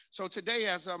So today,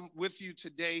 as I'm with you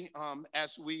today,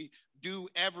 as we do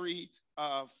every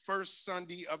first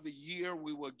Sunday of the year,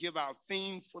 we will give our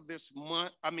theme for this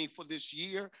month, for this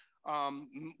year.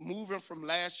 Moving from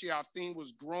last year, our theme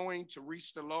was growing to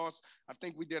reach the lost. I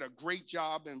think we did a great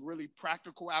job and really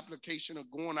practical application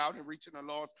of going out and reaching the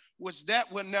lost, which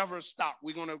that will never stop.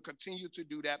 We're going to continue to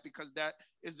do that because that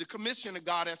is the commission that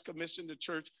God has commissioned the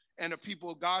church and the people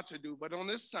of God to do. But on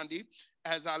this Sunday,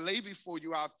 as I lay before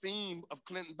you, our theme of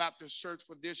Clinton Baptist Church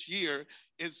for this year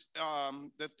is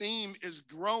the theme is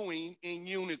growing in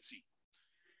unity.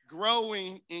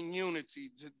 Growing in unity.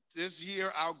 This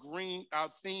year, our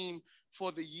theme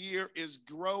for the year is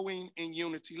growing in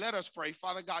unity. Let us pray.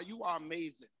 Father God, you are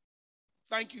amazing.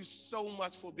 Thank you so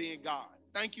much for being God.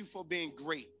 Thank you for being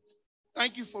great.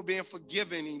 Thank you for being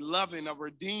forgiving and loving, a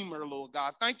redeemer, Lord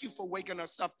God. Thank you for waking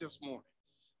us up this morning.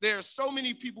 There are so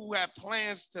many people who have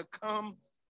plans to come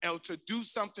and to do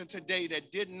something today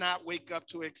that did not wake up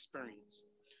to experience.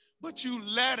 But you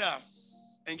led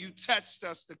us and you touched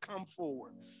us to come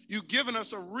forward. You've given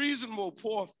us a reasonable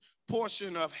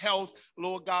portion of health,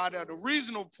 Lord God, and a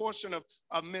reasonable portion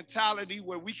of mentality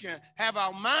where we can have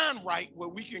our mind right, where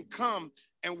we can come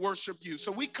and worship you.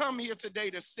 So we come here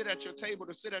today to sit at your table,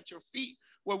 to sit at your feet,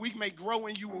 where we may grow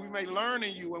in you, where we may learn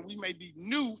in you, and we may be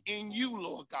new in you,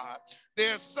 Lord God.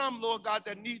 There's some, Lord God,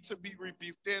 that need to be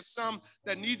rebuked. There's some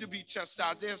that need to be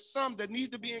chastised. There's some that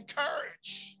need to be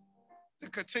encouraged to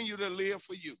continue to live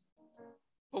for you.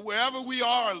 But wherever we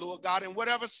are, Lord God, in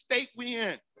whatever state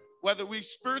we're in, whether we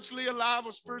spiritually alive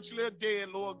or spiritually dead,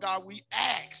 Lord God, we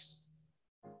ask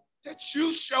that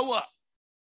you show up,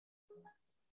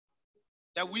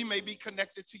 that we may be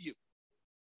connected to you.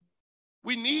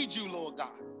 We need you, Lord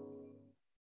God.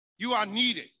 You are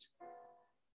needed.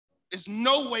 There's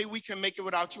no way we can make it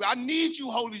without you. I need you,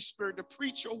 Holy Spirit, to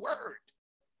preach your word.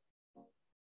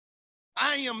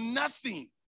 I am nothing.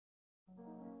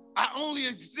 I only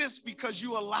exist because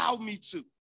you allow me to.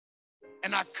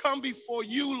 And I come before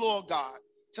you, Lord God,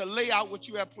 to lay out what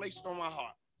you have placed on my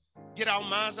heart. Get our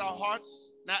minds, our hearts,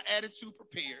 and our attitude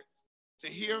prepared to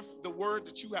hear the word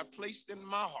that you have placed in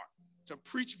my heart, to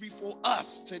preach before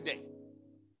us today.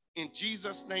 In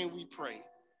Jesus' name we pray.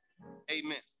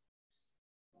 Amen.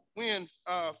 We're in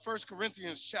 1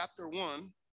 Corinthians chapter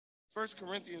 1. 1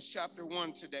 Corinthians chapter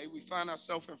 1 today. We find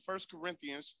ourselves in 1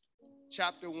 Corinthians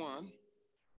chapter 1.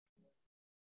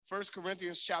 1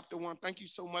 Corinthians chapter 1. Thank you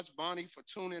so much, Bonnie, for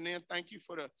tuning in. Thank you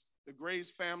for the Graves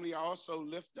family. I also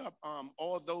lift up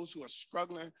all those who are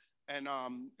struggling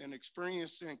and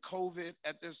experiencing COVID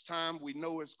at this time. We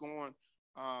know it's going,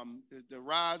 the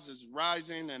rise is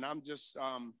rising, and I'm just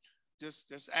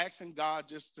asking God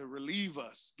just to relieve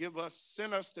us,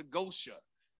 send us to Goshen.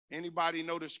 Anybody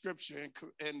know the scripture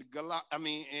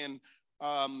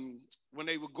when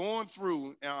they were going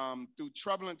through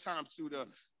troubling times, through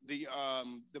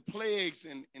the plagues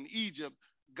in Egypt,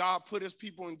 God put his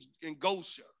people in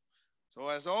Goshen. So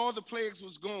as all the plagues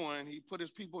was going, he put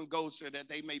his people in Goshen that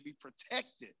they may be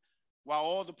protected while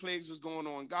all the plagues was going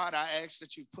on. God, I ask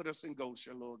that you put us in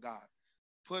Goshen, Lord God.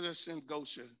 Put us in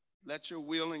Goshen. Let your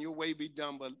will and your way be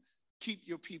done, but keep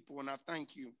your people. And I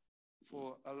thank you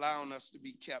for allowing us to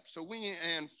be kept. So we're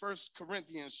in 1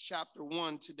 Corinthians chapter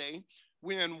 1 today.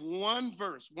 We're in one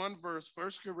verse, 1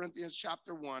 Corinthians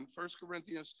chapter 1. 1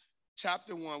 Corinthians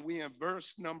chapter 1, we're in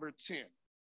verse number 10.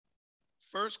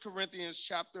 1 Corinthians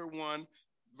chapter 1,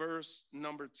 verse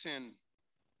number 10.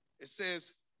 It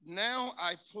says, "Now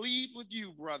I plead with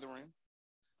you, brethren,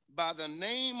 by the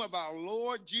name of our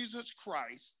Lord Jesus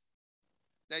Christ,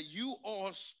 that you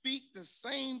all speak the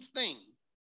same thing,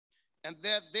 and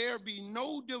that there be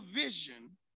no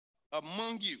division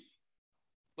among you,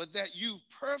 but that you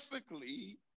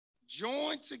perfectly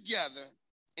join together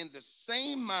in the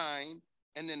same mind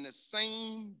and in the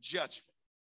same judgment."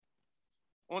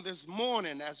 On this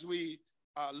morning, as we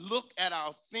look at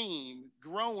our theme,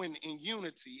 growing in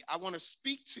unity, I want to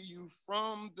speak to you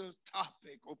from the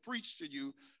topic, or preach to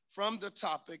you from the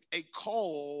topic, a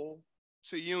call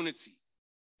to unity.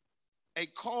 A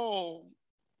call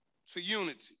to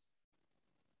unity.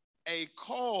 A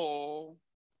call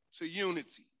to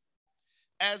unity.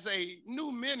 As a new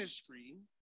ministry,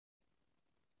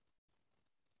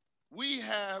 we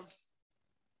have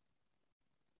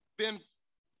been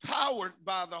powered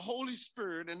by the Holy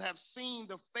Spirit and have seen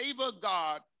the favor of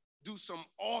God do some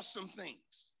awesome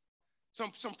things.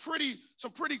 Some pretty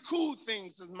cool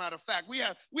things, as a matter of fact. We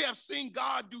have seen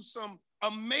God do some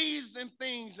amazing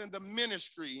things in the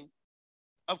ministry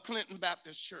of Clinton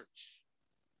Baptist Church.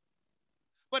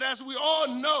 But as we all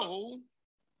know,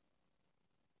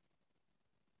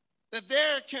 that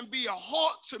there can be a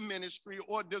halt to ministry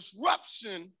or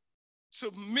disruption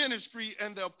to ministry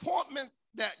and the appointment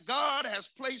that God has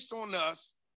placed on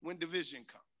us when division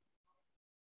comes.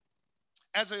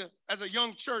 As a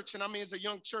young church, and I mean as a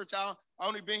young church, I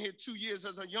only been here 2 years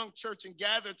as a young church and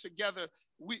gathered together,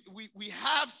 we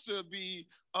have to be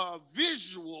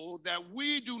visual that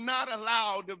we do not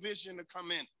allow division to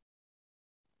come in.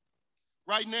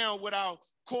 Right now, with our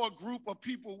core group of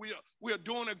people, we are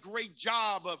doing a great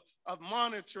job of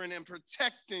monitoring and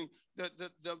protecting the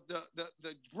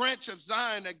branch of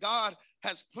Zion that God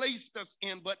has placed us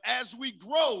in. But as we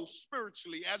grow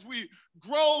spiritually, as we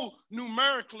grow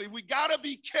numerically, we got to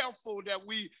be careful that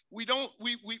we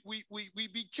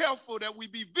be careful that we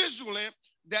be vigilant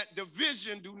that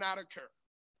division do not occur.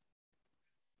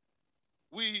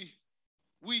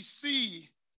 We see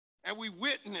and we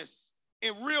witness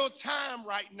in real time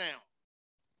right now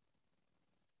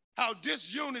how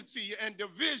disunity and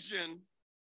division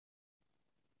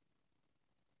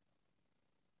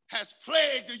has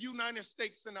plagued the United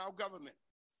States and our government.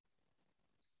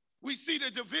 We see the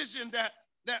division that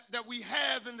we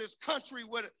have in this country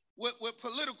with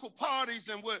political parties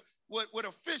and with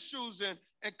officials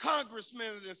and congressmen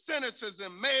and senators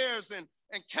and mayors and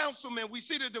councilmen. We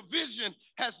see the division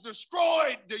has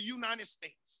destroyed the United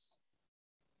States.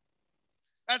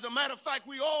 As a matter of fact,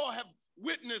 we all have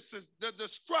witnessed the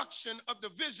destruction of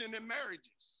division in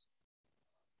marriages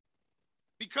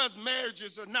because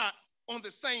marriages are not on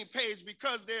the same page,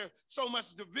 because there's so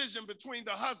much division between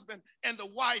the husband and the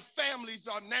wife. Families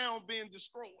are now being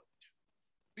destroyed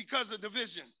because of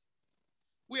division.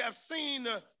 We have seen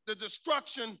the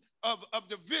destruction of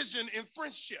division in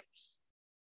friendships.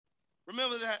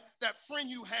 Remember that friend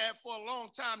you had for a long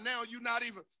time, now you're not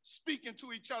even speaking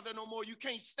to each other no more. You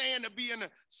can't stand to be in the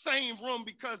same room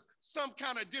because some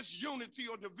kind of disunity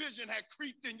or division had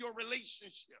creeped in your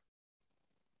relationship.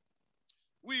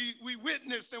 We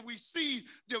witness and we see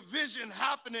division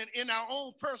happening in our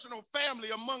own personal family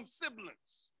among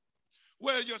siblings,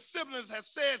 where your siblings have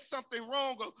said something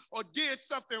wrong or did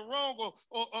something wrong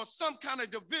or some kind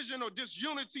of division or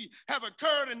disunity have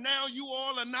occurred, and now you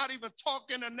all are not even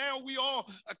talking, and now we all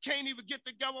can't even get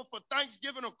together for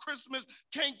Thanksgiving or Christmas,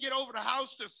 can't get over the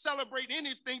house to celebrate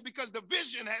anything because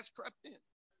division has crept in.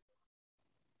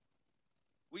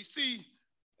 We see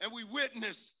and we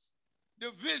witness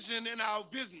division in our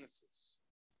businesses.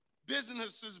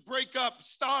 Businesses break up,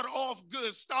 start off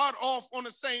good, start off on the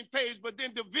same page, but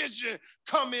then division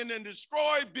come in and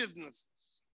destroy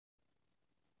businesses.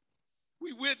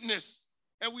 We witness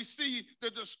and we see the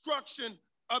destruction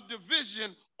of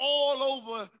division all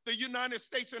over the United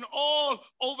States and all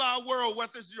over our world,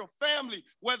 whether it's your family,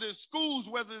 whether it's schools,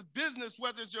 whether it's business,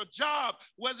 whether it's your job,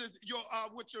 whether it's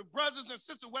with your brothers and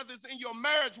sisters, whether it's in your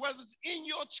marriage, whether it's in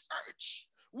your church.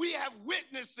 We have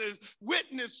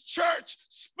witnessed church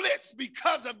splits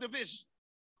because of division.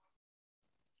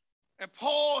 And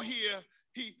Paul here,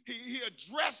 he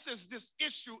addresses this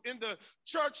issue in the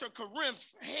church of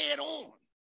Corinth head on.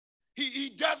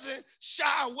 He doesn't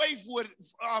shy away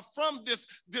from this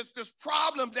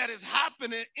problem that is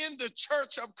happening in the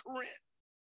church of Corinth.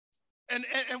 And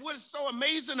what is so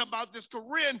amazing about this,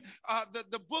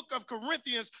 the book of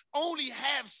Corinthians only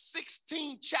have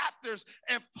 16 chapters,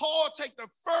 and Paul take the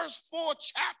first 4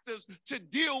 chapters to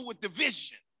deal with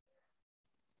division.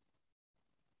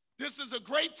 This is a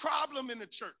great problem in the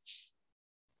church,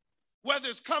 whether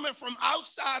it's coming from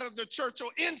outside of the church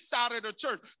or inside of the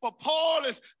church. But Paul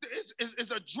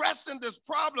is addressing this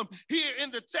problem here in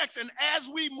the text. And as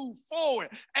we move forward,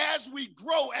 as we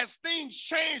grow, as things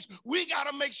change, we got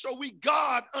to make sure we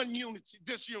guard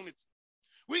disunity.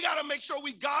 We got to make sure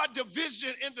we guard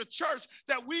division in the church,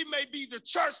 that we may be the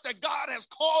church that God has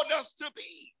called us to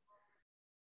be.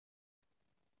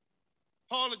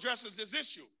 Paul addresses this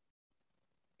issue.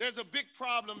 There's a big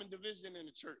problem in division in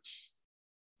the church.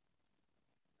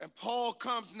 And Paul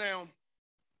comes now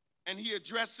and he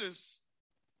addresses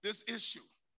this issue.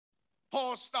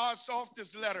 Paul starts off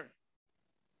this letter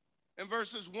in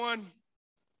verses 1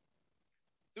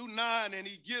 through 9, and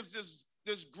he gives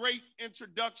this great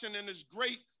introduction and this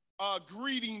great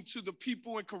greeting to the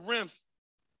people in Corinth.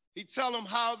 He tells them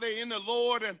how they're in the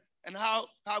Lord and how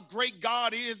great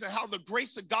God is and how the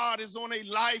grace of God is on their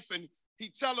life. And he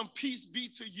tells them, peace be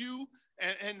to you.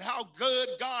 And how good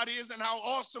God is and how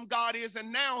awesome God is.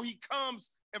 And now he comes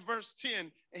in verse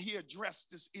 10 and he addressed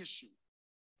this issue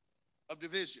of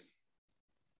division.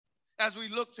 As we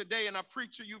look today, and I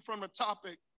preach to you from a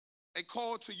topic, a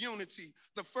call to unity,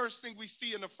 the first thing we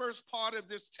see in the first part of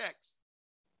this text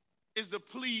is the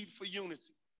plead for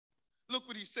unity. Look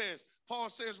what he says.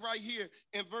 Paul says right here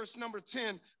in verse number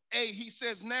 10a, he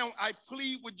says, now I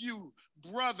plead with you,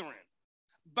 brethren,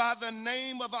 by the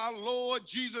name of our Lord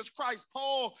Jesus Christ.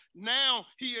 Paul, now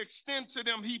he extends to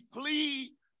them, he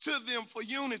pleads to them for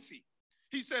unity.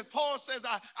 He says, Paul says,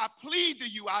 I plead to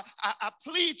you, I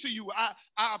plead to you,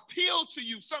 I appeal to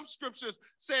you. Some scriptures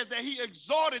says that he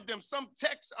exhorted them. Some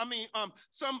texts,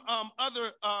 some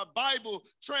other Bible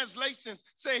translations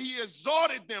say he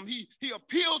exhorted them, he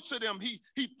appealed to them,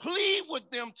 he pleaded with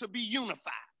them to be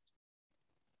unified.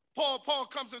 Paul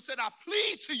comes and said, I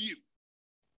plead to you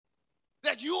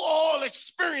that you all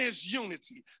experience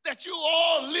unity, that you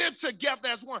all live together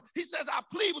as one. He says, I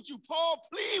plead with you. Paul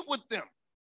plead with them.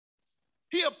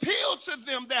 He appealed to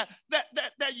them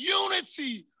that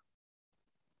unity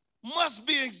must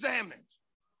be examined,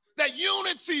 that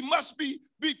unity must be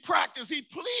practiced. He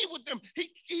pleaded with them.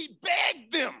 He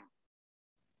begged them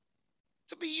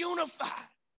to be unified.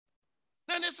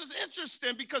 Now, this is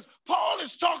interesting because Paul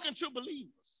is talking to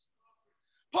believers.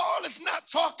 Paul is not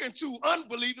talking to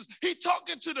unbelievers. He's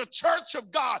talking to the church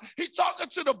of God. He's talking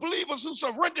to the believers who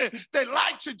surrendered their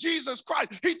life to Jesus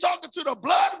Christ. He's talking to the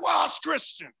blood-washed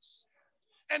Christians.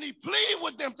 And he pleaded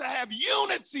with them to have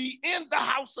unity in the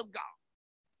house of God.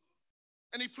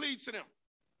 And he pleaded to them.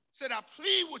 He said, I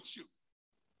plead with you.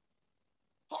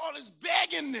 Paul is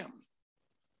begging them.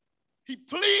 He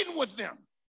pleading with them.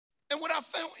 And what I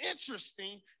found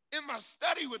interesting in my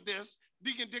study with this,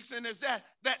 Deacon Dixon, is that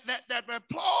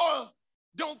Paul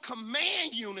don't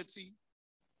command unity.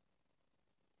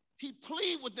 He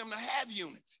plead with them to have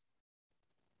unity.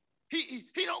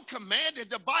 He don't command it.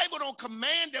 The Bible don't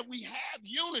command that we have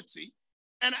unity.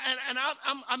 And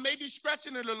I may be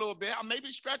stretching it a little bit.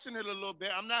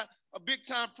 I'm not a big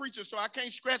time preacher, so I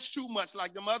can't stretch too much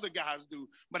like them other guys do.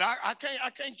 But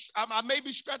I may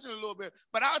be stretching a little bit.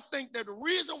 But I think that the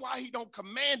reason why he don't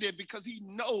command it because he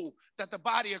know that the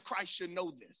body of Christ should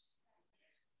know this.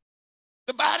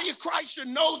 The body of Christ should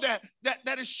know that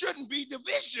it shouldn't be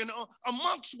division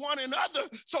amongst one another.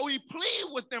 So he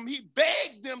pleaded with them. He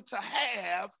begged them to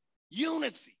have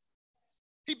unity.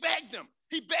 He begged them.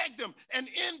 And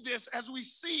in this, as we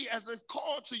see, as it's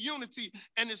called to unity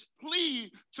and his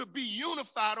plea to be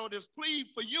unified, or this plea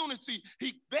for unity,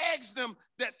 he begs them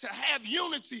that to have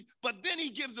unity, but then he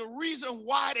gives a reason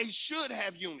why they should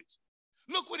have unity.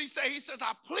 Look what he says. He says,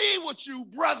 I plead with you,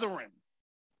 brethren.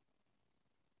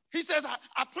 He says,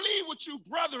 I plead with you,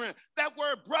 brethren. That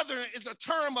word brethren is a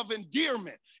term of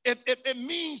endearment. It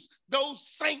means those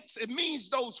saints. It means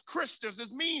those Christians.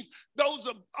 It means those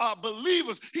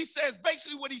believers. He says,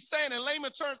 basically what he's saying in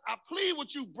layman terms, I plead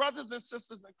with you, brothers and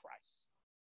sisters in Christ.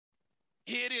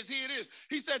 Here it is.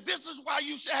 He said, this is why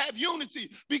you should have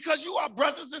unity, because you are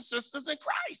brothers and sisters in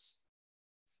Christ.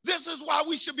 This is why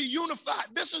we should be unified.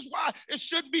 This is why it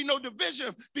should be no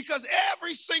division, because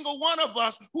every single one of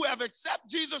us who have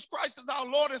accepted Jesus Christ as our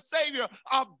Lord and Savior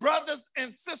are brothers and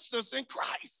sisters in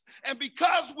Christ. And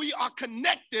because we are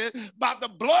connected by the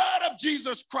blood of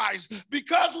Jesus Christ,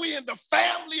 because we in the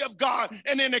family of God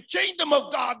and in the kingdom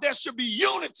of God, there should be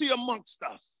unity amongst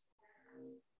us.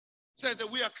 Says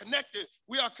that we are connected.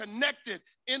 We are connected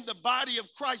in the body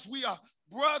of Christ. We are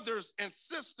brothers and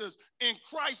sisters in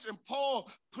Christ. And Paul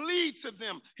pleads to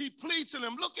them. He pleads to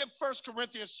them. Look at 1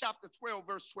 Corinthians chapter 12,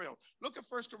 verse 12. Look at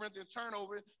 1 Corinthians, turn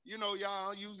over. You know,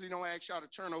 y'all usually don't ask y'all to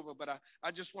turn over, but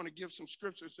I just want to give some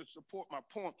scriptures to support my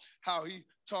point, how he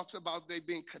talks about they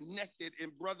being connected in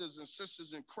brothers and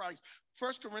sisters in Christ.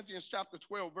 1 Corinthians chapter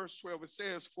 12, verse 12, it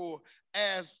says, for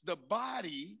as the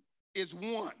body is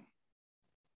one,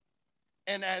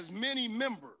 and as many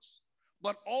members,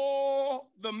 but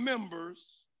all the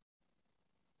members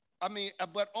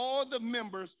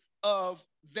of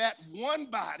that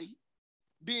one body,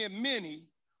 being many,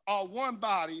 are one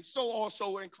body, so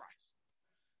also in Christ.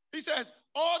 He says,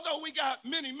 although we got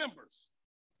many members,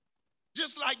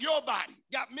 just like your body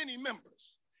got many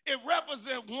members, it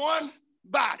represents one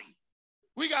body.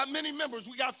 We got many members.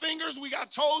 We got fingers, we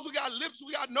got toes, we got lips,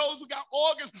 we got nose, we got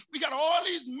organs. We got all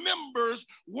these members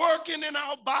working in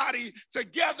our body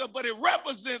together, but it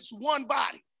represents one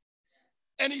body.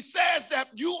 And he says that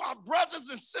you are brothers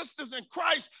and sisters in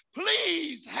Christ.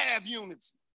 Please have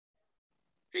unity.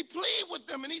 He pleaded with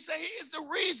them and he said, here's the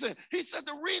reason. He said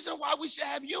the reason why we should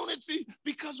have unity,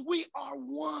 because we are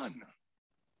one.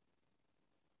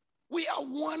 We are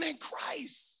one in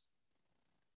Christ.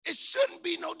 It shouldn't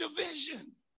be no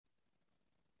division.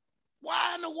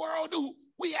 Why in the world do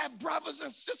we have brothers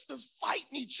and sisters fighting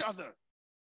each other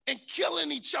and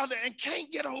killing each other and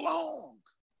can't get along?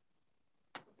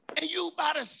 And you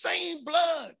by the same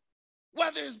blood,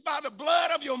 whether it's by the blood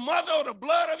of your mother or the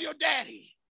blood of your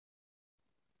daddy.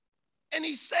 And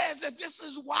he says that this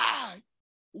is why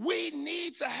we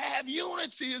need to have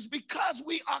unity, is because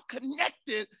we are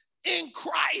connected in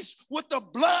Christ with the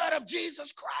blood of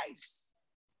Jesus Christ.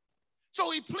 So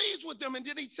he pleads with them, and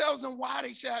then he tells them why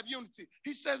they should have unity.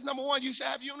 He says, number one, you should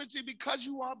have unity because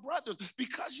you are brothers,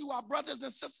 because you are brothers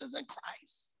and sisters in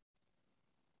Christ.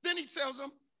 Then he tells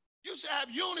them, you should have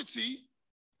unity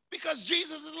because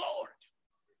Jesus is Lord.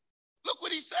 Look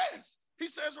what he says. He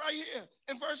says right here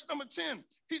in verse number 10,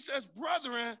 he says,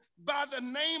 brethren, by the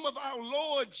name of our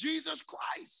Lord Jesus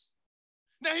Christ.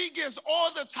 Now he gives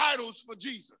all the titles for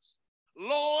Jesus.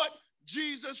 Lord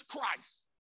Jesus Christ.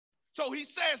 So he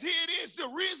says, here it is, the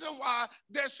reason why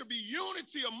there should be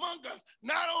unity among us,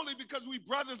 not only because we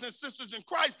brothers and sisters in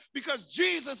Christ, because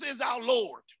Jesus is our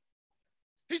Lord.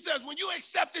 He says, when you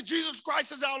accepted Jesus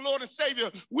Christ as our Lord and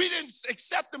Savior, we didn't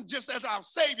accept him just as our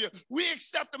Savior. We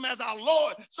accept him as our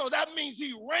Lord. So that means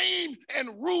he reigned and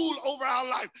ruled over our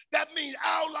life. That means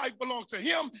our life belongs to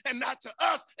him and not to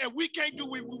us. And we can't do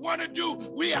what we want to do.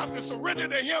 We have to surrender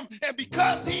to him. And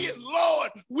because he is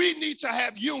Lord, we need to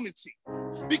have unity.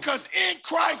 Because in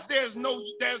Christ, there's no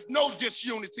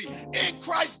disunity. In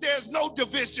Christ, there's no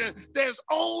division. There's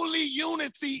only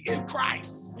unity in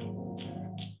Christ.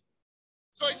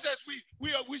 So he says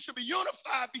we should be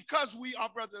unified because we are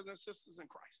brothers and sisters in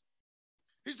Christ.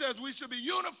 He says we should be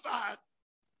unified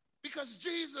because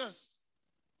Jesus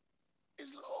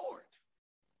is Lord.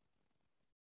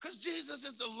 Because Jesus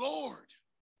is the Lord.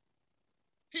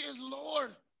 He is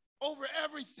Lord over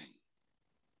everything.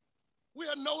 We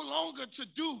are no longer to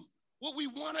do what we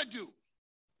want to do.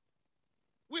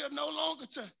 We are no longer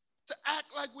to act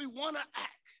like we want to act.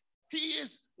 He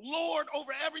is Lord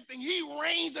over everything. He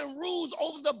reigns and rules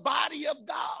over the body of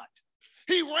God.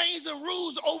 He reigns and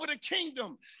rules over the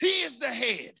kingdom. He is the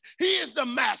head. He is the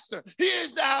master. He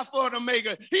is the Alpha and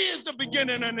Omega. He is the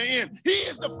beginning and the end. He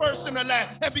is the first and the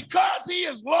last. And because he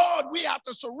is Lord, we have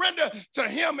to surrender to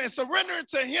him. And surrendering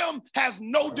to him has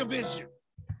no division.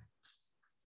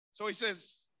 So he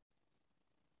says,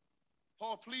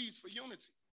 Paul pleads for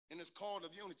unity in his call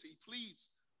of unity. He pleads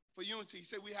for unity. He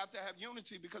said we have to have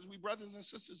unity because we brothers and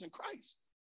sisters in Christ.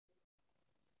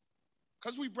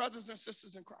 Because we brothers and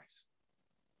sisters in Christ.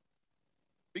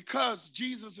 Because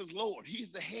Jesus is Lord.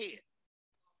 He's the head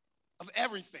of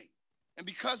everything. And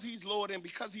because he's Lord and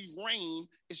because he reigns,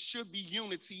 it should be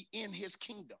unity in his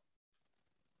kingdom.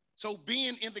 So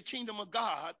being in the kingdom of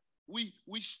God, we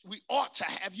ought to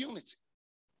have unity.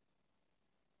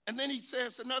 And then he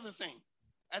says another thing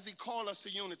as he calls us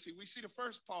to unity. We see the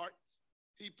first part,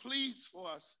 he pleads for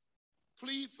us,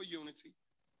 plead for unity.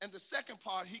 And the second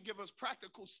part, he gives us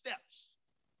practical steps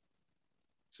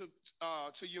to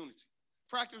unity.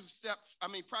 Practical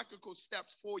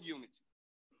steps for unity.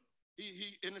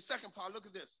 He in the second part, look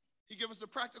at this. He gives us the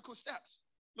practical steps.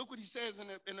 Look what he says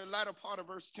in the latter part of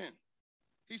verse 10.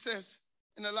 He says,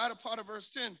 in the latter part of verse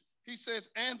 10, he says,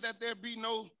 and that there be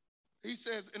no, he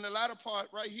says in the latter part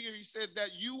right here, he said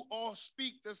that you all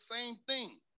speak the same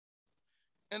thing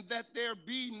and that there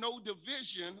be no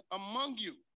division among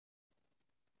you,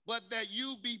 but that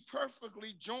you be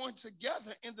perfectly joined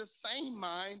together in the same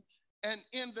mind and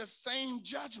in the same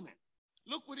judgment.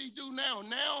 Look what he do now.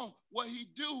 Now what he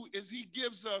do is he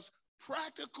gives us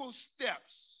practical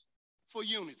steps for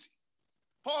unity.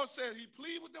 Paul says he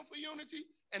plead with them for unity,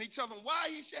 and he tells them why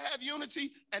he should have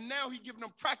unity, and now he giving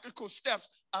them practical steps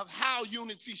of how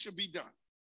unity should be done.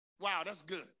 Wow, that's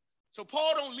good. So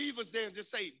Paul don't leave us there and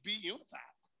just say, be unified.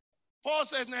 Paul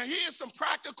says, now here's some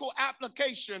practical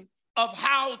application of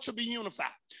how to be unified.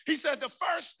 He said the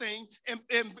first thing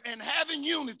in having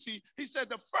unity, he said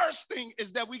the first thing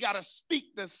is that we got to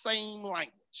speak the same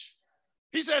language.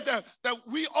 He said that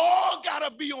we all got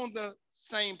to be on the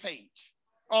same page.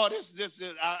 Oh, this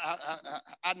is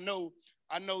I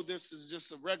know this is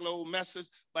just a regular old message,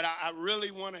 but I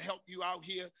really want to help you out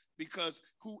here because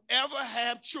whoever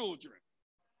have children,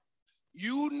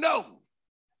 you know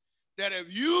that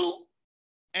if you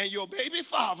and your baby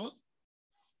father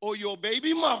or your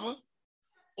baby mother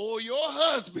or your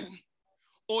husband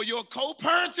or your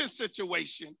co-parenting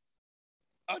situation,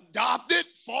 adopted,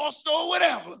 foster, or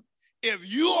whatever, if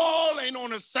you all ain't on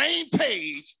the same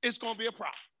page, it's going to be a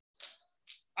problem.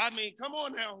 I mean, come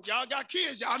on now. Y'all got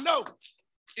kids. Y'all know.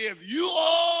 If you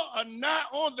all are not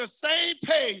on the same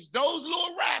page, those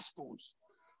little rascals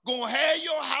going to have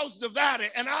your house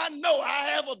divided. And I know I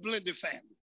have a blended family.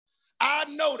 I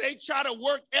know they try to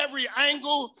work every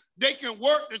angle They can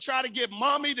work to try to get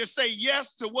mommy to say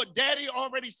yes to what daddy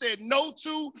already said no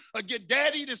to, or get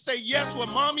daddy to say yes what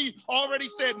mommy already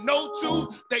said no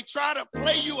to. They try to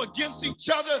play you against each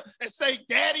other and say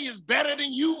daddy is better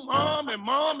than you, mom, and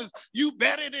mom is you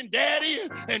better than daddy,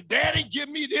 and daddy give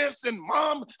me this, and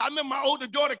mom. I remember my older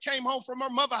daughter came home from her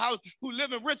mother house who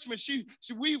lived in Richmond.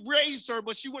 We raised her,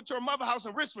 but she went to her mother house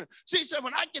in Richmond. She said,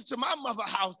 when I get to my mother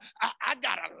house, I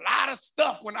got a lot of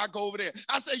stuff when I go over there.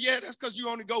 I said, yeah, that's because you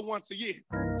only go once a year.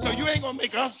 So you ain't gonna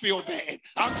make us feel bad.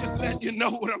 I'm just letting you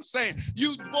know what I'm saying.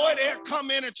 You boy there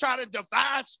come in and try to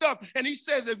divide stuff. And he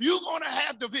says, if you're gonna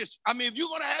have division, if you're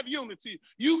gonna have unity,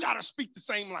 you gotta speak the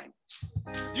same language.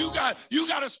 You got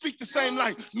to speak the same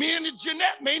language. Me and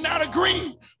Jeanette may not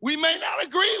agree. We may not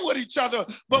agree with each other,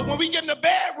 but when we get in the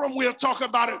bedroom, we'll talk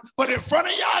about it. But in front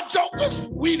of y'all jokers,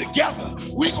 we together.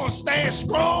 We gonna stand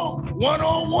strong,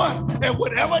 one-on-one. And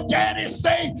whatever daddy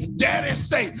say, daddy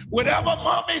say. Whatever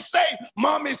mommy say,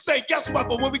 mommy say. Guess what?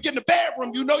 But when we get in the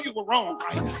bedroom, you know you were wrong,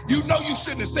 right? You know you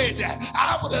shouldn't have said that.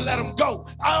 I would have let him go.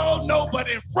 I don't know, but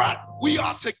in front, we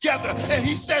are together. And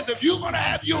he says, if you're gonna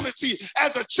have unity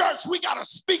as a church, we gotta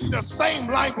speak the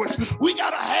same language. We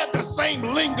gotta have the same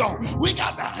lingo. We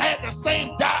gotta have the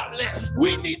same dialect.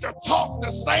 We need to talk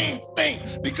the same thing,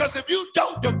 because if you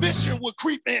don't, division will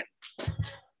creep in. He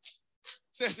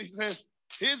says,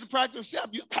 here's the practical step.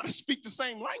 You gotta speak the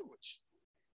same language.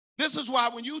 This is why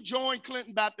when you join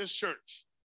Clinton Baptist Church,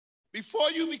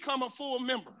 before you become a full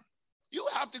member, you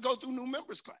have to go through new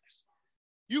members class.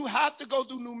 You have to go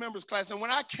through new members class. And when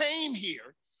I came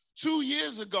here 2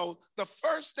 years ago, the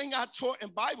first thing I taught in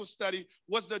Bible study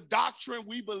was the doctrine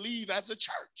we believe as a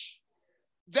church.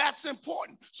 That's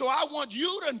important. So I want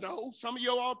you to know, some of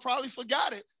you all probably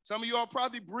forgot it. Some of you all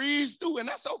probably breezed through, and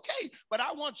that's okay. But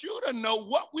I want you to know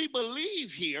what we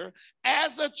believe here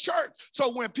as a church.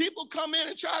 So when people come in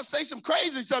and try to say some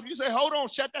crazy stuff, you say, hold on,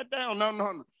 shut that down.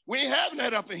 No. We ain't having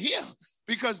that up in here.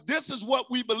 Because this is what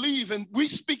we believe, and we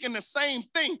speak in the same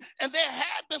thing. And there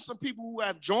have been some people who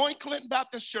have joined Clinton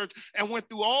Baptist Church and went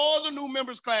through all the new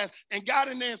members class and got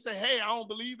in there and said, hey, I don't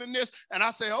believe in this. And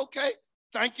I say, okay,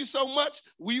 thank you so much.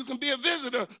 Well, you can be a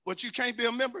visitor, but you can't be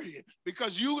a member here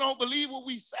because you don't believe what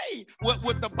we say,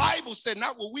 what the Bible said,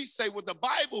 not what we say, what the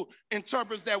Bible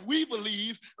interprets that we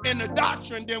believe in the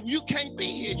doctrine. Then you can't be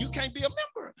here. You can't be a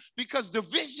member because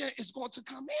division is going to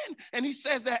come in. And he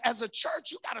says that as a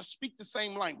church, you got to speak the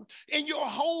same language. In your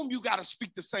home, you got to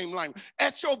speak the same language.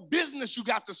 At your business, you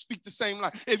got to speak the same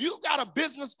language. If you got a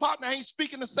business partner ain't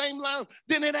speaking the same language,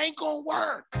 then it ain't going to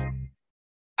work.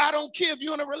 I don't care if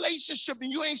you're in a relationship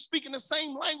and you ain't speaking the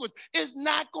same language. It's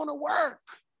not going to work.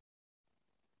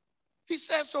 He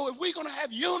says, so if we're going to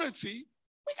have unity,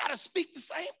 we got to speak the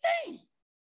same thing.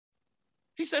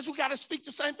 He says we got to speak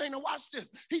the same thing. Now watch this.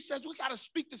 He says we got to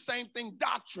speak the same thing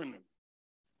doctrinally.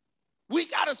 We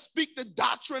got to speak the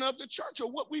doctrine of the church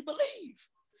or what we believe.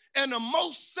 And the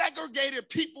most segregated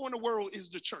people in the world is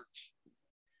the church.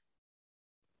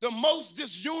 The most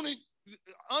disunity.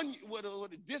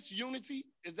 Disunity,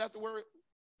 is that the word?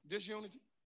 Disunity?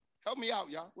 Help me out,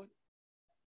 y'all. What?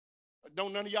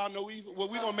 Don't none of y'all know either? Well,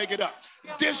 we're going to make it up.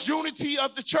 Disunity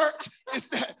of the church is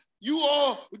that you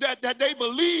all, that they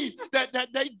believe that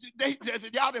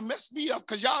y'all done messed me up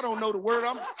because y'all don't know the word.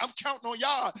 I'm counting on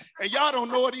y'all, and y'all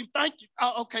don't know it even. Thank you.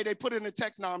 Oh, okay, they put it in the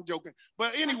text. Now I'm joking.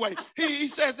 But anyway, he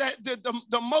says that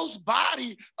the most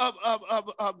body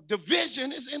of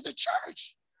division is in the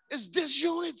church. It's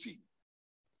disunity.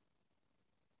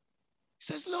 He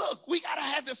says, look, we got to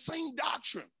have the same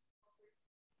doctrine.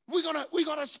 We're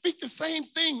gonna speak the same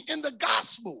thing in the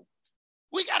gospel.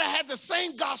 We got to have the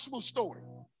same gospel story.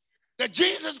 That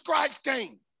Jesus Christ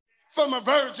came from a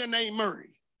virgin named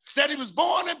Mary. That he was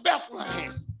born in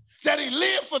Bethlehem. That he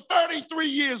lived for 33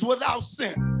 years without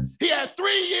sin. He had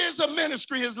 3 years of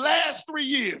ministry, his last 3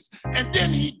 years. And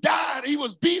then he died. He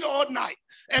was beat all night.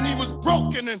 And he was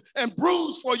broken and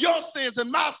bruised for your sins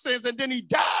and my sins. And then he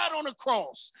died on a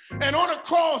cross. And on a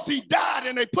cross, he died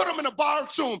and they put him in a bar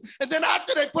tomb. And then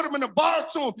after they put him in a bar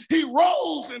tomb, he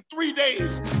rose in 3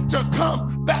 days to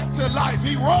come back to life.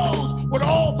 He rose with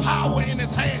all power in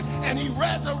his hand. And he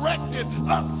resurrected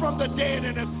up from the dead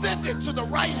and ascended to the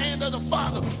right hand of the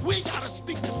Father. We got to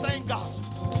speak the same gospel.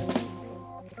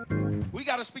 We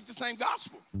got to speak the same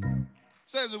gospel. It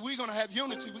says if we're going to have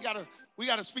unity, we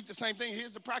got to speak the same thing.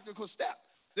 Here's the practical step.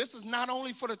 This is not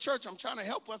only for the church. I'm trying to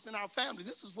help us in our family.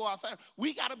 This is for our family.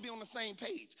 We got to be on the same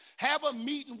page. Have a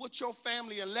meeting with your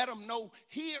family and let them know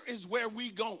here is where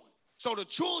we going. So the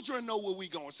children know where we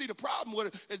going. See, the problem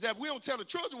with it is that we don't tell the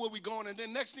children where we going, and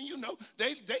then next thing you know,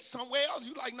 they somewhere else.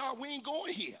 You like, no, we ain't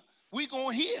going here. We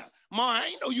going here. Ma, I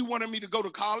ain't know you wanted me to go to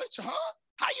college, huh?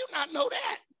 How you not know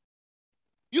that?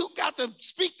 You got to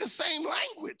speak the same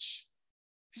language.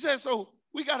 He says, so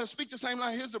we got to speak the same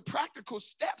language. Here's the practical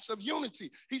steps of unity.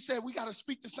 He said we got to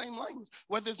speak the same language,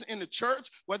 whether it's in the church,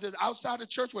 whether it's outside the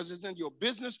church, whether it's in your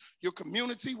business, your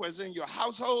community, whether it's in your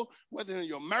household, whether in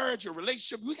your marriage, your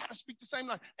relationship. We got to speak the same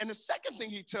language. And the second thing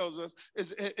he tells us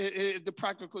is the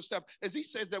practical step is he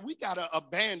says that we got to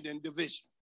abandon division.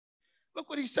 Look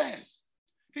what he says.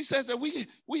 He says that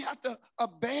we have to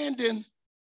abandon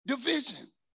division.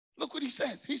 Look what he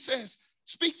says. He says,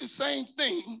 speak the same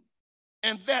thing,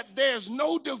 and that there's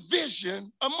no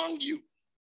division among you.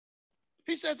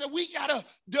 He says that we got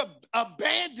to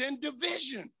abandon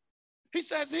division. He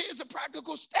says, here's the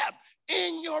practical step.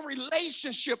 In your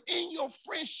relationship, in your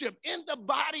friendship, in the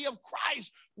body of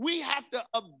Christ, we have to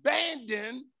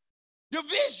abandon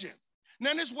division.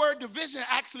 Now, this word division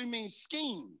actually means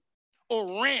scheme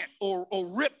or rant or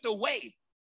ripped away.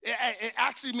 It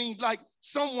actually means like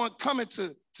someone coming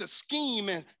to scheme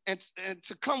and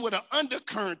to come with an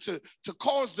undercurrent to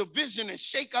cause division and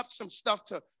shake up some stuff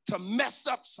to mess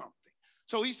up something.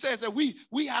 So he says that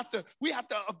we have to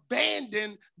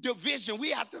abandon division.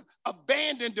 We have to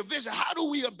abandon division. How do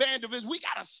we abandon division? We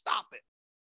got to stop it.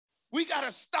 We got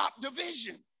to stop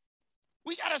division.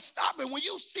 We got to stop it. When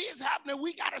you see it's happening,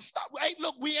 we got to stop. Hey,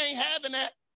 look, we ain't having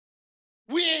that.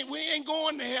 We ain't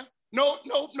going there. Nope.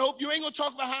 You ain't gonna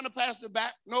talk behind the pastor's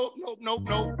back. Nope.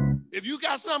 If you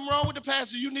got something wrong with the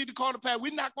pastor, you need to call the pastor.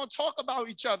 We're not gonna talk about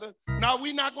each other. No,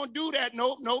 we're not gonna do that.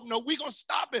 Nope. We're gonna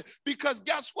stop it because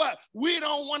guess what? We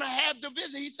don't want to have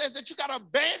division. He says that you gotta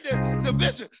abandon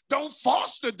division. Don't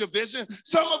foster division.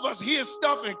 Some of us hear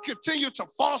stuff and continue to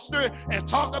foster it and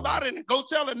talk about it and go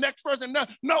tell the next person.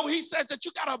 No, he says that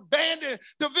you gotta abandon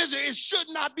division. It should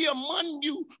not be among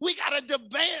you. We gotta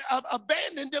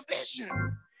abandon division.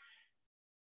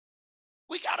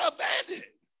 We got to abandon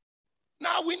it.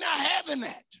 No, we're not having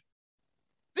that.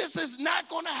 This is not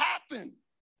going to happen.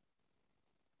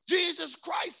 Jesus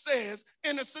Christ says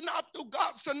in the synoptic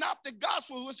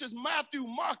gospel, which is Matthew,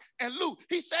 Mark, and Luke,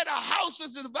 he said a house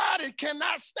is divided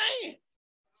cannot stand.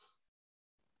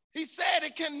 He said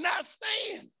it cannot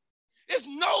stand. There's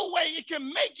no way it can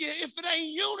make it if it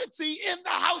ain't unity in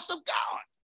the house of God.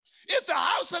 Is the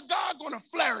house of God going to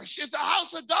flourish? Is the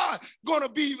house of God going to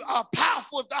be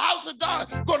powerful? Is the house of God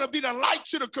going to be the light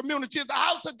to the community? Is the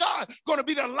house of God going to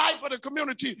be the light of the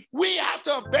community? We have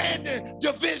to abandon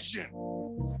division.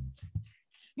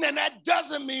 Now, that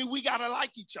doesn't mean we got to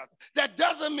like each other. That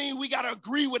doesn't mean we got to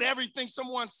agree with everything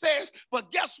someone says. But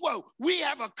guess what? We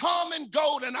have a common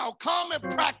goal, and our common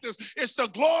practice is to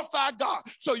glorify God.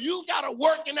 So you got to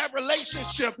work in that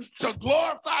relationship to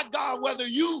glorify God, whether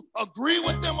you agree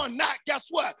with them or not. Guess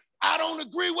what? I don't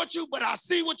agree with you, but I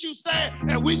see what you're saying,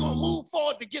 and we're going to move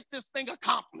forward to get this thing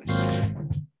accomplished.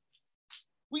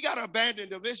 We got to abandon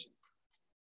division.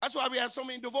 That's why we have so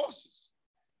many divorces.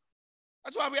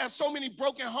 That's why we have so many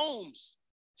broken homes,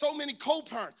 so many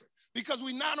co-parenting, because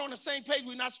we're not on the same page.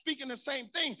 We're not speaking the same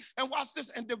thing. And watch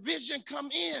this, and division come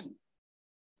in.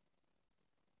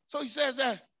 So he says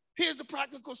that here's the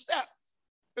practical step.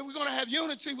 If we're going to have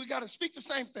unity, we got to speak the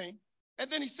same thing. And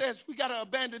then he says we got to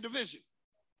abandon division.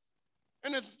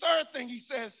 And the third thing he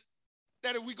says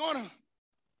that if we're going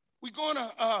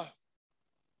to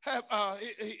have,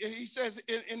 he says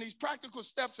in these practical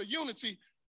steps of unity,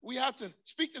 we have to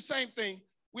speak the same thing.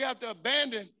 We have to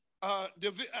abandon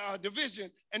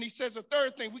division. And he says the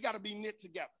third thing, we got to be knit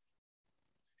together.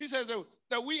 He says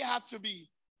that we have to be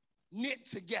knit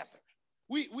together.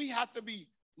 We have to be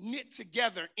knit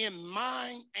together in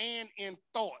mind and in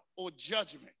thought or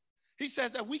judgment. He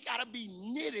says that we got to be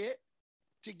knitted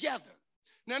together.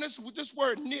 Now, this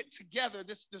word knit together,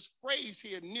 this phrase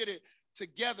here, knitted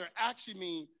together, actually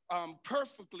means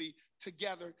perfectly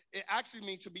together. It actually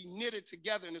means to be knitted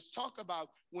together. And it's talk about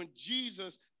when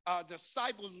Jesus,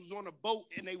 disciples was on a boat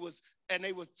and they was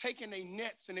taking their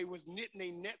nets and they was knitting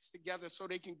their nets together so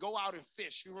they can go out and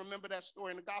fish. You remember that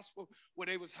story in the gospel where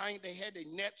they had their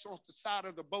nets on the side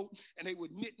of the boat and they were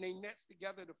knitting their nets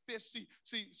together to fish.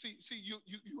 See,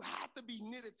 you have to be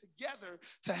knitted together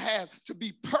to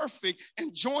be perfect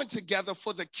and joined together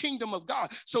for the kingdom of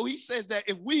God. So he says that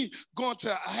if we going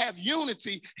to have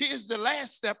unity, here's the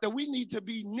last step, that we need to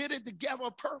be knitted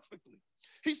together perfectly.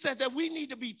 He said that we need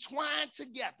to be twined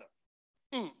together.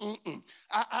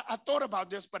 I thought about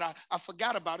this, but I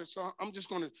forgot about it, so I'm just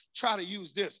going to try to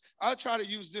use this. I'll try to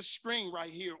use this string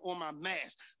right here on my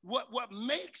mask. What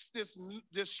makes this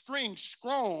string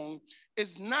strong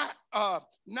is not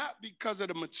because of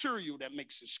the material that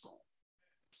makes it strong.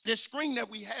 This string that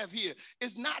we have here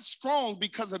is not strong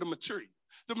because of the material.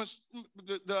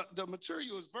 The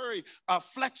material is very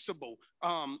flexible,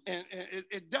 and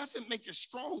it doesn't make it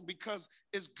strong because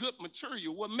it's good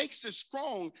material. What makes it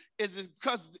strong is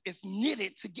because it's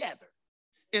knitted together.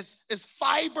 It's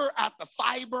fiber after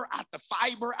fiber after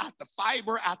fiber after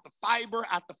fiber after fiber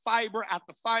after fiber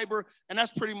after fiber, and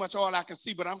that's pretty much all I can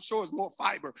see, but I'm sure it's more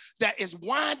fiber that is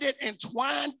winded and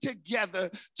twined together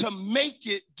to make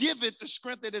it, give it the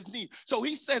strength that is needed. So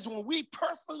he says when we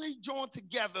perfectly join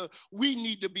together, we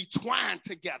need to be twined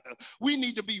together. We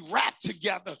need to be wrapped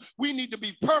together. We need to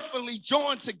be perfectly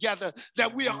joined together,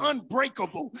 that we are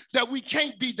unbreakable, that we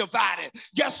can't be divided.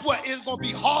 Guess what? It's going to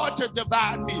be hard to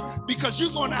divide me because you're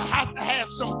going to have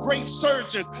some great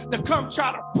surgeons that come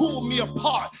try to pull me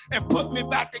apart and put me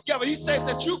back together. He says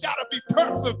that you got to be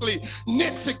perfectly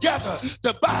knit together.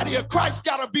 The body of Christ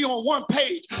got to be on one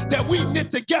page, that we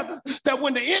knit together, that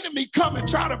when the enemy come and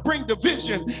try to bring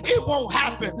division, it won't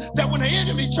happen. That when the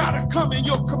enemy try to come in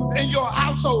your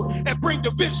household and bring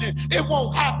division, it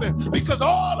won't happen, because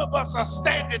all of us are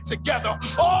standing together.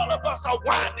 All of us are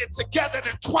winded together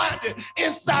and twined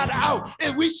inside out,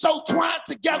 and we so twined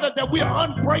together that we are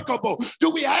unbreakable. Do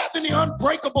we have any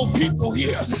unbreakable people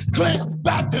here? Clinton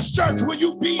Baptist Church, will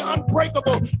you be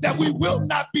unbreakable, that we will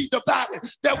not be divided,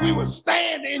 that we will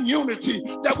stand in unity,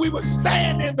 that we will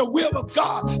stand in the will of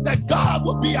God, that God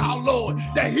will be our Lord,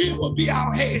 that he will be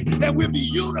our head, that we'll be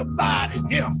unified in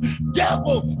him.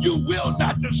 Devil, you will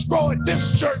not destroy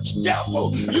this church.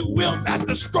 Devil, you will not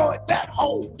destroy that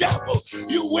home. Devil,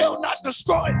 you will not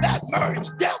destroy that marriage.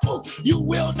 Devil, you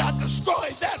will not destroy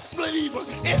that believer.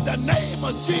 In the name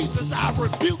of Jesus, I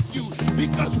rebuke you,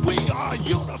 because we are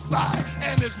unified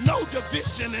and there's no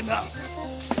division in us.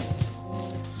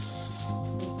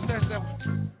 It says that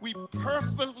we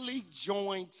perfectly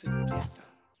join together.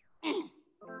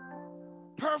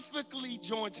 Perfectly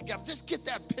joined together. Just get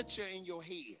that picture in your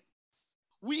head.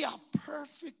 We are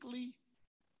perfectly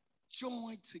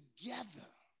joined together.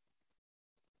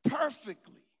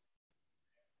 Perfectly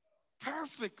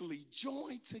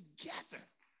joined together.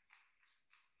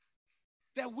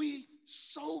 That we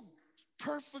so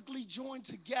perfectly joined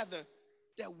together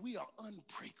that we are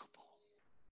unbreakable.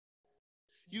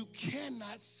 You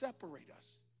cannot separate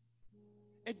us.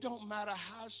 It don't matter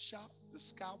how sharp the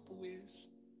scalpel is.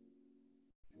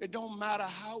 It don't matter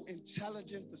how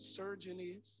intelligent the surgeon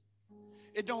is.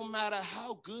 It don't matter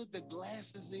how good the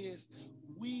glasses is.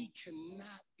 We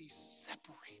cannot be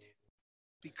separated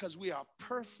because we are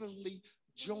perfectly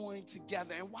joined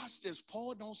together. And watch this.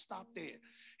 Paul don't stop there.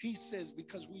 He says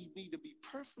because we need to be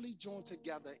perfectly joined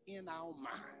together in our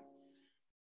mind.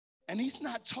 And he's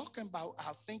not talking about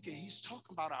our thinking. He's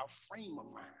talking about our frame of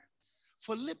mind.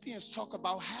 Philippians talk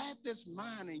about have this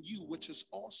mind in you, which is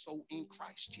also in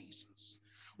Christ Jesus.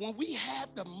 When we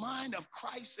have the mind of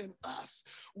Christ in us,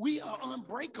 we are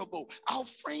unbreakable. Our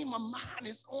frame of mind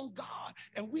is on God,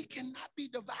 and we cannot be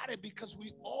divided because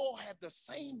we all have the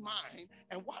same mind.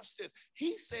 And watch this.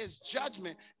 He says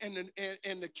judgment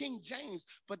in the King James,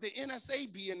 but the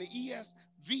NSAB and the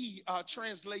ESV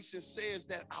translation says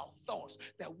that our thoughts,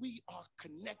 that we are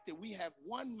connected. We have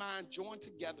one mind joined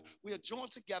together. We are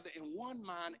joined together in one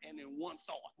mind and in one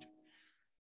thought.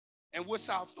 And what's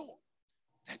our thought?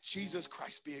 That Jesus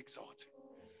Christ be exalted.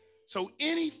 So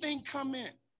anything come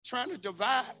in trying to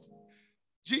divide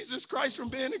Jesus Christ from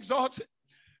being exalted,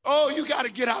 oh, you got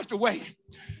to get out the way.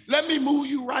 Let me move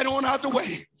you right on out the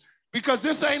way, because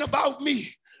this ain't about me.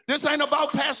 This ain't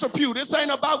about Pastor Pugh. This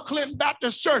ain't about Clinton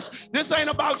Baptist Church. This ain't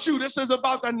about you. This is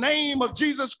about the name of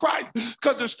Jesus Christ,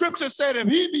 because the scripture said if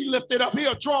he be lifted up,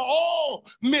 he'll draw all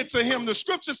men to him. The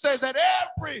scripture says that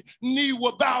every knee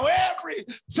will bow, every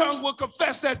tongue will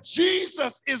confess that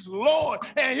Jesus is Lord,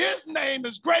 and his name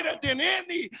is greater than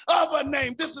any other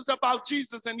name. This is about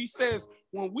Jesus. And he says,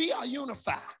 when we are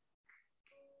unified,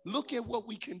 look at what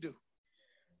we can do.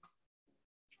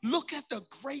 Look at the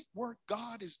great work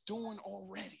God is doing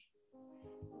already.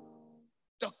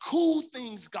 The cool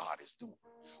things God is doing.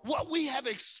 What we have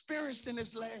experienced in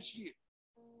this last year.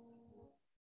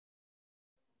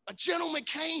 A gentleman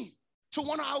came to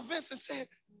one of our events and said,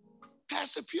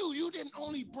 Pastor Pugh, you didn't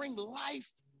only bring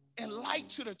life and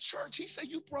light to the church. He said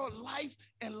you brought life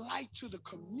and light to the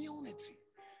community.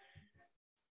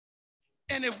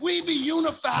 And if we be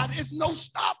unified, it's no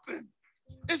stopping.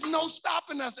 There's no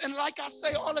stopping us. And like I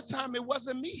say all the time, it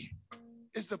wasn't me.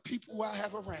 It's the people who I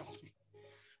have around me.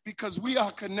 Because we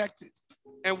are connected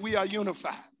and we are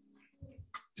unified.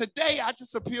 Today, I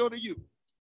just appeal to you.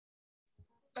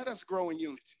 Let us grow in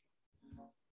unity.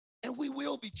 And we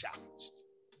will be challenged.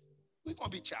 We're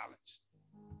going to be challenged.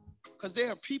 Because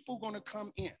there are people going to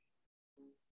come in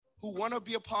who want to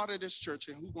be a part of this church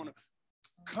and who want to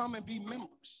come and be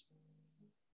members.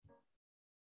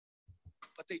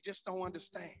 But they just don't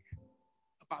understand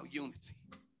about unity.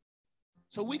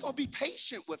 So we're going to be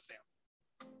patient with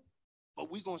them. But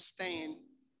we're going to stand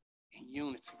in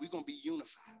unity. We're going to be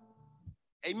unified.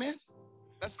 Amen?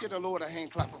 Let's give the Lord a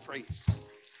hand clap of praise.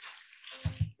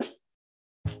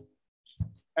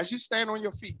 As you stand on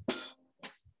your feet,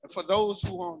 and for those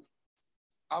who are on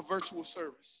our virtual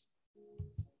service,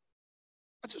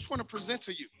 I just want to present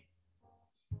to you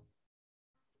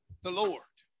the Lord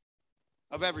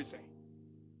of everything.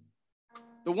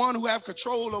 The one who has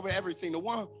control over everything. The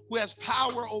one who has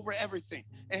power over everything.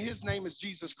 And his name is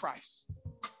Jesus Christ.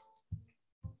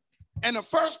 And the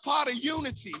first part of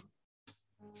unity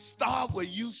starts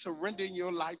with you surrendering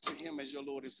your life to him as your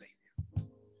Lord and Savior.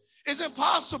 It's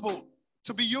impossible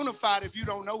to be unified if you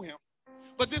don't know him.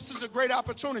 But this is a great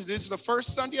opportunity. This is the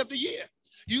first Sunday of the year.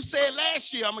 You said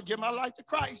last year, I'm going to give my life to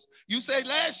Christ. You said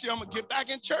last year, I'm going to get back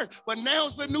in church. But now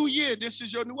it's a new year. This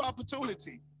is your new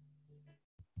opportunity